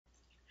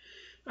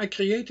I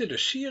created a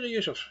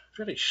series of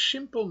very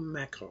simple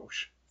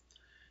macros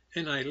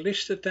and I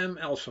listed them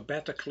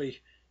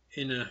alphabetically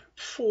in a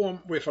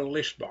form with a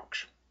list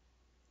box.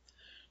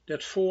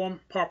 That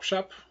form pops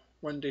up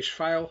when this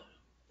file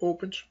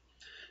opens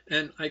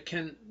and I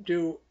can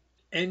do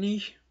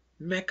any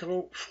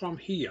macro from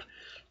here.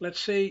 Let's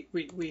say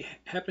we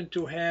happen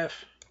to have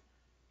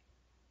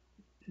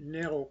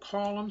narrow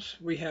columns.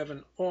 We have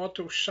an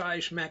auto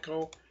size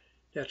macro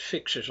that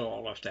fixes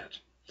all of that.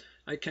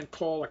 I can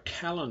call a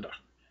calendar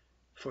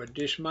for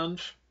this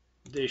month,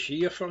 this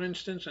year for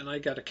instance, and I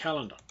get a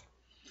calendar.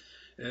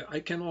 I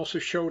can also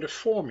show the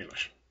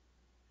formulas.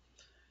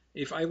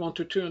 If I want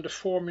to turn the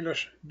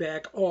formulas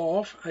back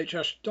off, I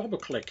just double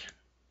click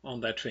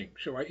on that thing.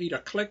 So I either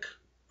click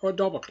or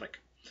double click.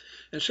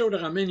 And so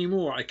there are many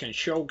more. I can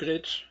show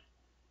grids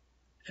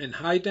and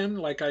hide them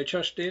like I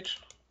just did,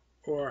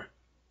 or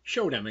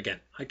show them again.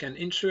 I can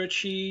insert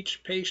sheets,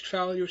 paste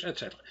values,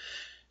 etc.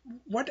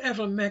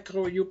 Whatever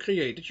macro you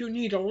created, you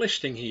need a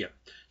listing here.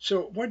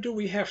 So what do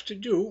we have to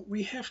do?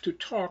 We have to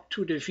talk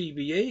to the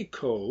VBA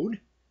code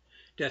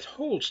that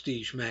holds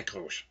these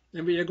macros,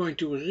 and we are going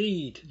to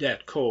read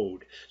that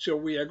code. So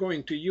we are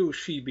going to use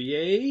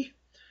VBA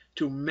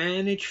to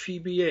manage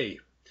VBA.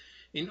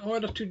 In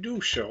order to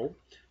do so,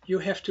 you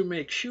have to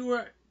make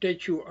sure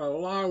that you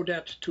allow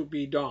that to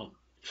be done.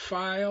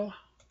 File,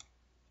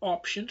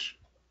 Options,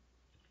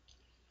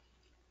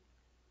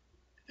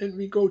 and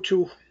we go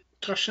to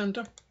Trust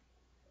Center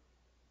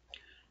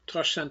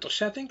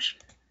Settings,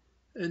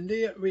 and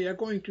there we are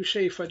going to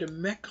say for the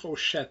macro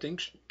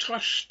settings,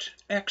 trust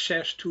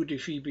access to the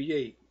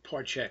VBA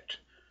project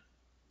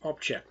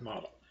object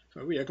model.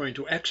 So we are going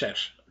to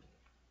access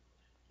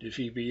the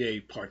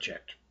VBA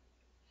project.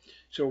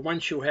 So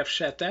once you have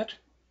set that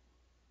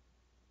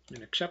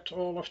and accept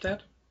all of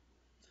that,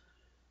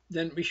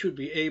 then we should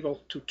be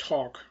able to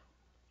talk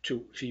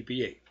to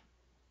VBA.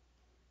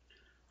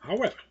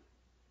 However,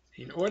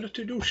 in order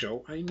to do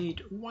so, I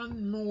need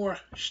one more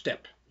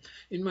step.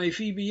 In my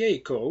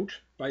VBA code,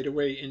 by the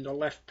way, in the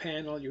left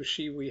panel you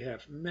see we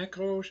have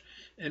macros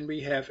and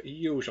we have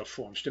user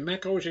forms. The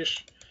macros is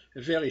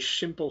a very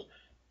simple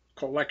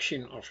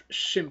collection of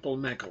simple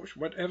macros.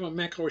 Whatever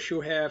macros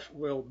you have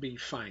will be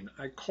fine.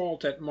 I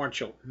called that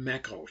module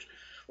macros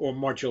or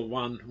module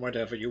 1,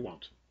 whatever you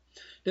want.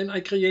 Then I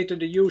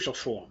created a user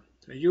form.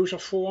 A user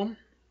form,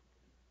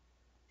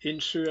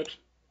 insert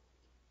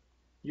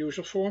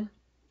user form,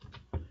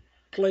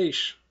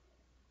 place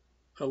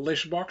a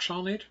list box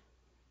on it,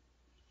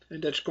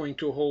 and that's going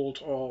to hold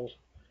all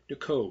the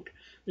code.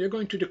 We are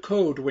going to the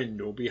code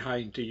window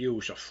behind the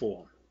user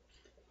form.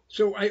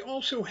 So I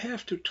also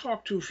have to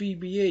talk to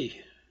VBA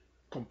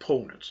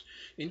components.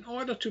 In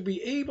order to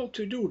be able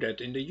to do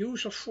that in the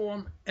user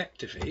form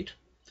activate,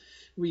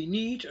 we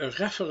need a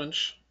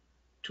reference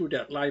to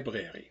that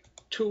library.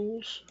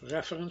 Tools,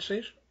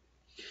 References,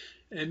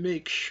 and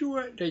make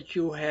sure that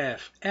you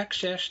have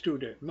access to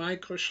the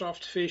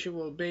Microsoft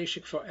Visual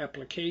Basic for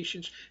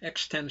Applications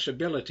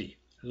Extensibility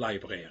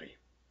library.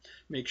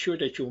 Make sure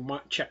that you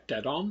check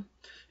that on,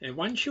 and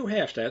once you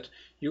have that,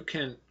 you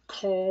can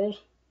call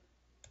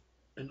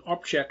an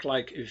object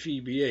like a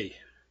VBA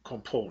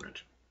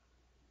component.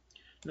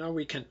 Now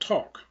we can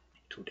talk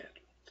to that.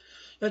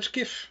 Let's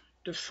give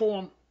the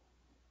form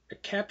a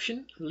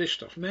caption,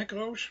 list of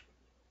macros,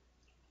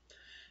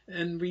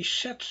 and we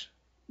set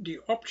the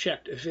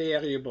object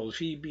variable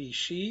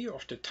VBC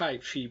of the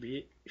type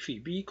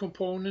VB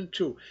component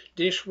to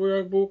this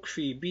workbook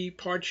VB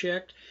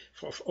project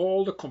of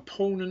all the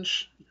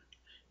components,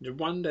 the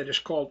one that is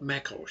called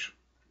macros,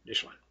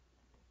 this one.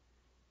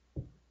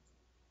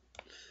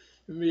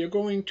 And we are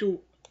going to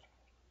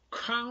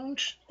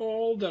count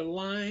all the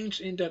lines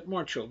in that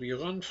module. We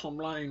run from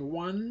line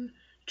 1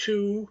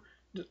 to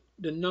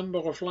the number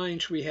of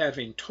lines we have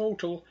in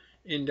total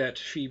in that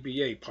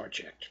VBA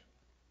project.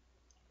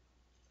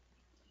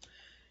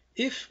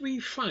 If we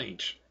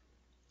find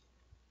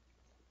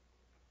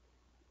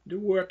the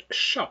word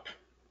sub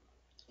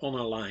on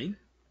a line,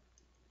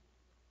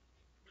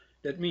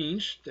 that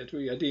means that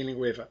we are dealing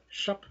with a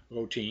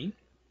subroutine,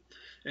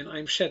 and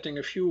I'm setting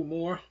a few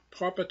more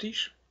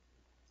properties.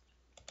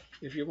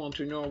 If you want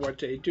to know what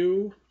they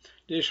do,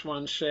 this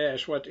one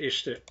says what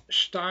is the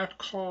start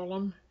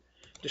column,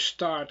 the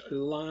start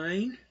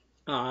line,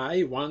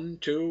 I, 1,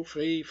 2,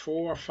 3,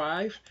 4,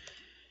 5.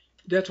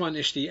 That one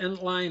is the end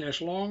line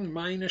as long,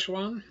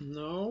 -1,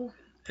 no,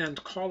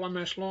 end column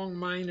as long,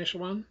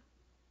 -1.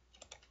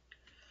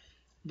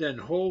 Then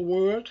whole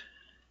word,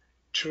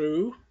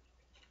 true.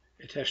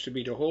 It has to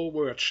be the whole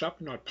word sub,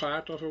 not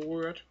part of a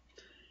word.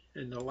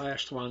 And the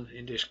last one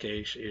in this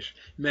case is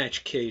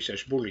match case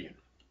as boolean.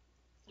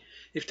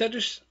 If that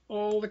is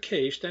all the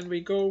case, then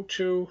we go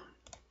to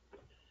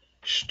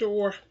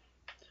store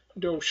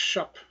those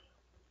sub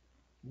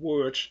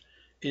words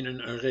in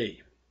an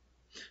array.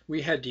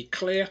 We had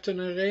declared an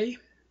array,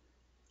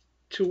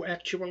 2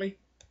 actually.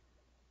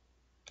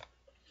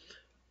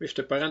 with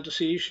the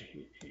parentheses,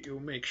 you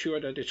make sure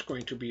that it's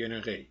going to be an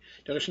array.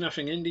 There is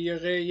nothing in the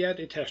array yet,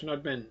 it has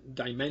not been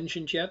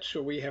dimensioned yet,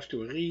 so we have to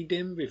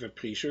redim with a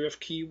preserve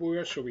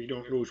keyword so we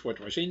don't lose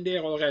what was in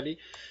there already.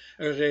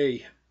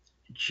 Array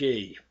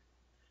j,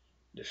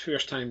 the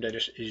first time that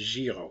is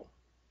 0,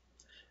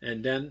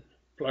 and then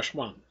plus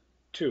 1,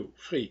 2,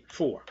 3,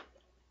 4.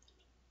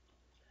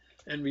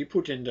 And we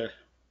put in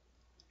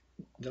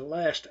the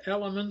last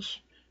elements,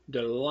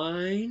 the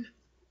line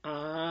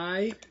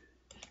I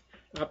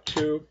up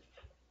to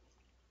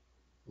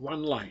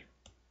one line.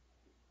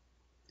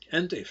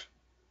 And if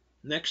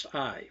next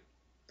I.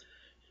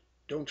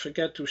 Don't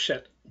forget to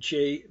set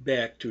j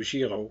back to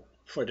 0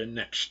 for the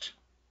next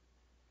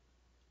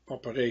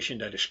operation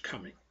that is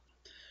coming.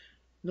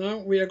 Now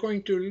we are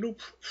going to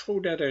loop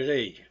through that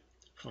array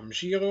from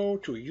 0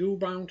 to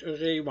u-bound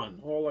array 1.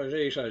 All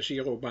arrays are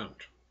 0 bound.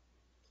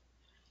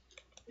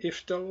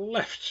 If the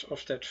left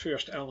of that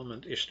first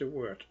element is the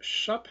word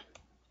sub,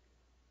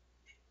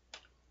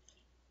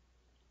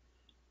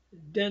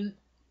 then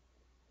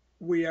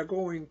we are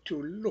going to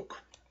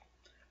look,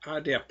 are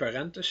there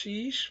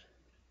parentheses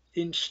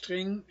in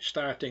string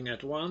starting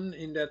at 1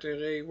 in that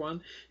array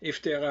 1?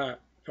 If there are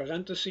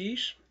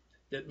parentheses,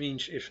 that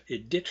means if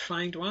it did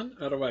find one,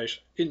 otherwise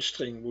in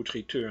string would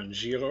return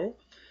 0.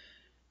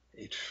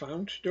 It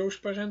found those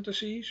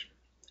parentheses.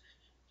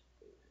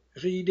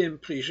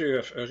 Redim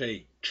preserve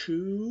array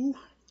 2,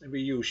 and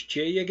we use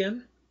j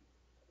again.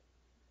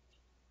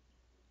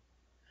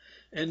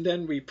 And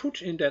then we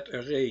put in that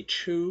array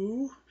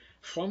 2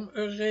 from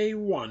array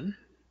 1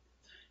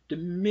 the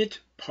mid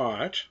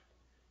part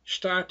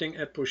starting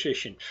at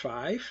position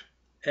 5,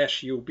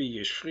 sub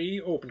is 3,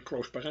 open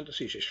close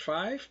parentheses is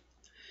 5.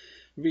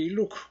 We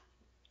look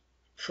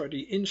for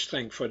the in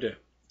string for the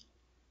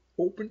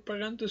open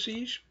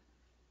parentheses,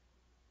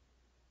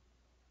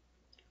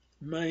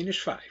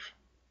 -5.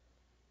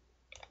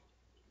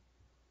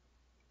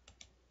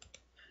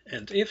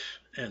 And if,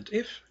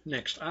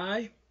 next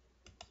I,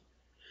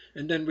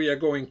 and then we are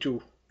going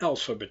to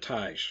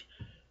alphabetize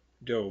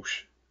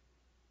those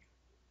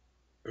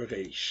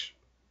arrays.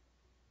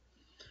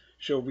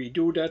 So we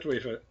do that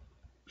with a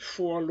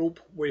for loop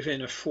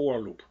within a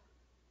for loop.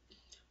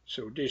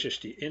 So this is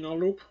the inner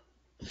loop.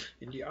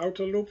 In the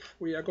outer loop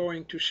we are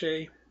going to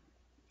say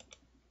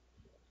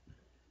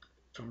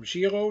from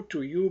 0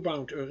 to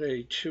u-bound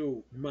array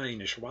 2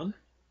 -1.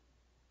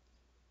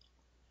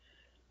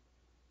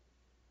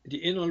 The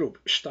inner loop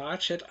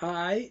starts at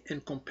I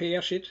and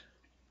compares it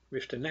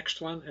with the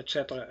next one,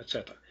 etc.,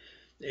 etc.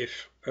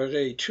 If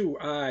array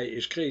 2i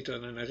is greater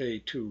than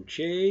array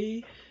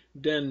 2j,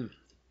 then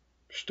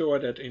store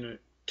that in a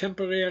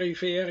temporary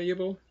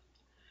variable,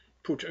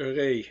 put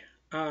array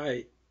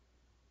I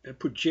and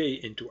put j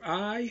into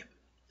I,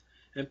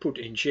 and put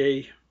in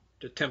j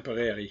the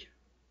temporary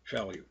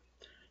value.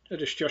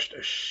 That is just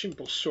a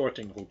simple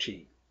sorting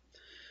routine.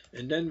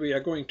 And then we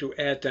are going to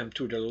add them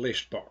to the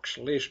list box.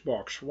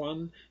 Listbox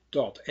 1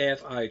 dot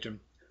add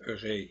item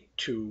array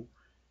 2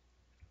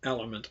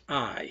 element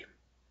I.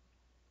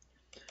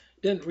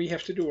 Then we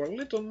have to do a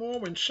little more.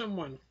 When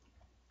someone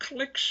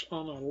clicks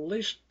on a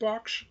list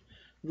box,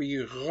 we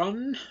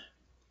run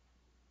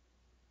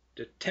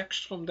the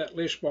text from that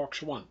list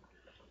box 1.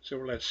 So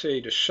let's say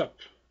the sub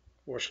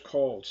was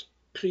called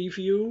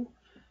preview,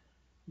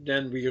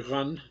 then we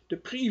run the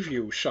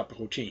preview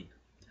subroutine.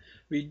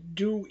 We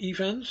do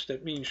events,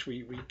 that means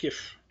we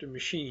give the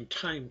machine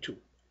time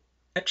to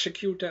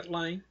execute that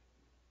line.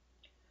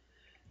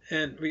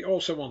 And we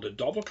also want a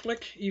double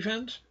click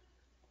event,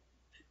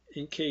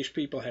 in case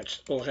people had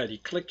already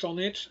clicked on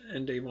it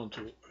and they want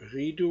to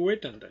redo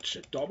it, and that's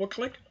a double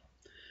click.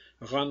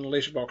 Run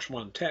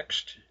listbox1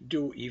 text,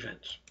 do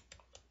events.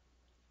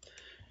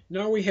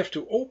 Now we have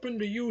to open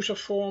the user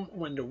form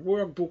when the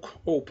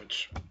workbook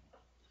opens.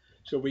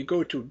 So we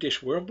go to this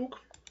workbook,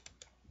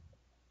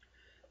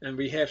 and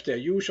we have their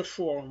user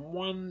form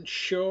 1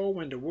 show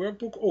when the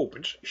workbook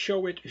opens,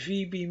 show it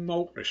VB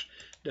modeless.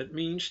 That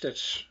means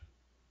that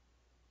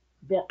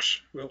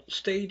box will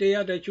stay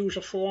there, that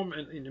user form,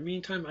 and in the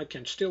meantime I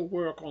can still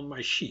work on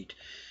my sheet.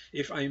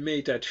 If I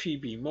made that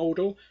VB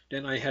model,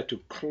 then I had to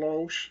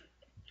close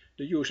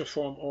the user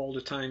form all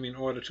the time in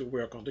order to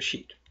work on the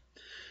sheet.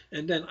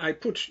 And then I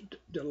put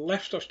the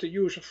left of the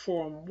user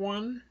form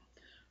 1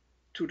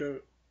 to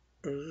the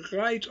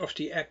right of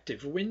the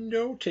active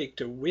window, take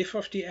the width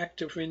of the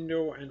active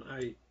window, and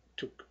I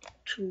took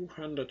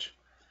 200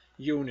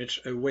 units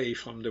away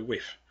from the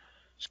width.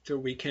 So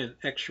we can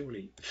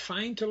actually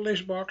find the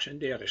list box,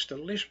 and there is the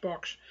list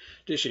box.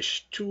 This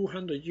is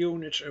 200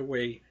 units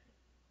away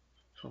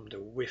from the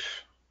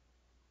width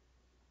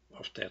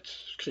of that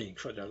screen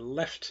for the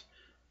left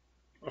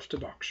of the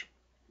box.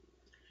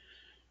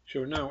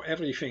 So now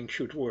everything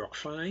should work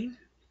fine.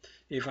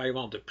 If I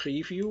want a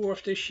preview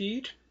of the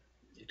sheet,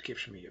 it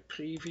gives me a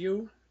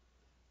preview.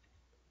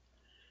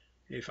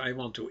 If I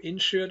want to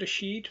insert a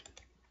sheet,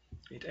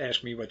 it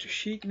asks me what the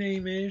sheet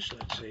name is,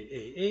 let's say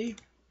AA,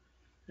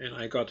 and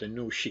I got a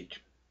new sheet.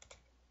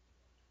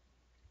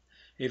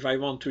 If I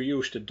want to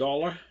use the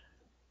 $1,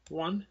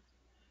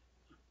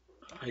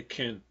 I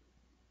can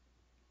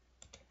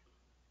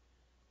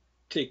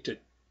take the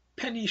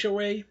pennies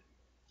away,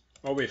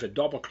 or with a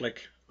double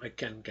click I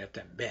can get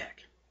them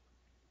back.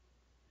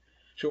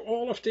 So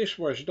all of this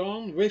was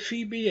done with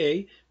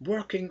VBA,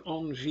 working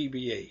on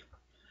VBA.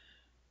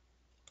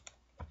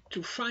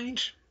 To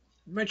find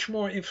much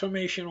more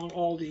information on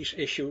all these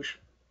issues,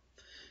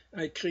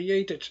 I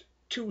created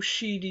two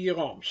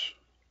CD-ROMs.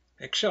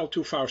 Excel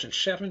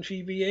 2007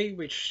 VBA,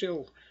 which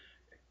still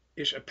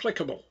is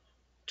applicable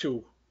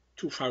to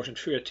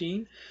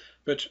 2013,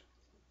 but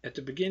at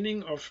the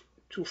beginning of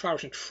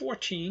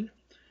 2014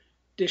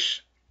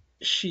 this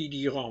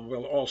CD-ROM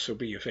will also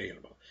be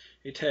available.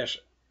 It has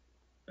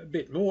a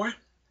bit more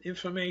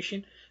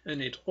information,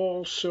 and it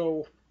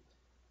also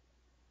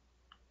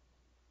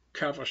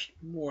covers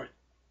more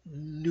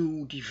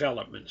new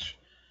developments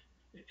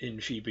in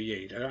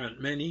VBA. There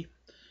aren't many,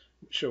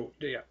 so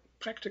they are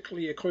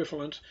practically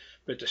equivalent,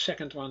 but the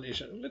second one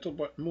is a little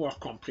bit more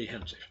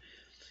comprehensive.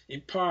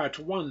 In part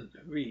 1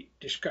 we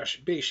discuss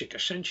basic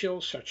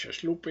essentials such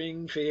as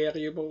looping,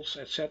 variables,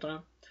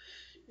 etc.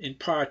 In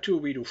part 2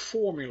 we do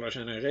formulas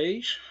and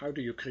arrays. How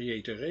do you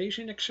create arrays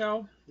in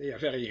Excel? They are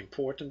very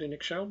important in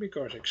Excel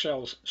because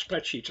Excel's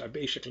spreadsheets are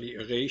basically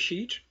array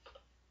sheets.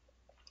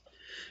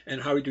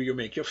 And how do you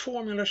make your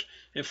formulas?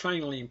 And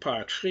finally in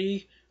part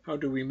 3, how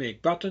do we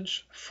make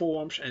buttons,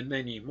 forms and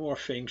many more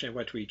things, and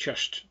what we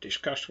just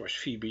discussed was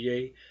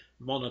VBA,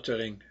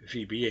 monitoring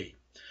VBA.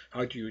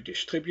 How do you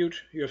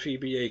distribute your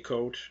VBA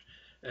code,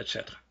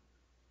 etc.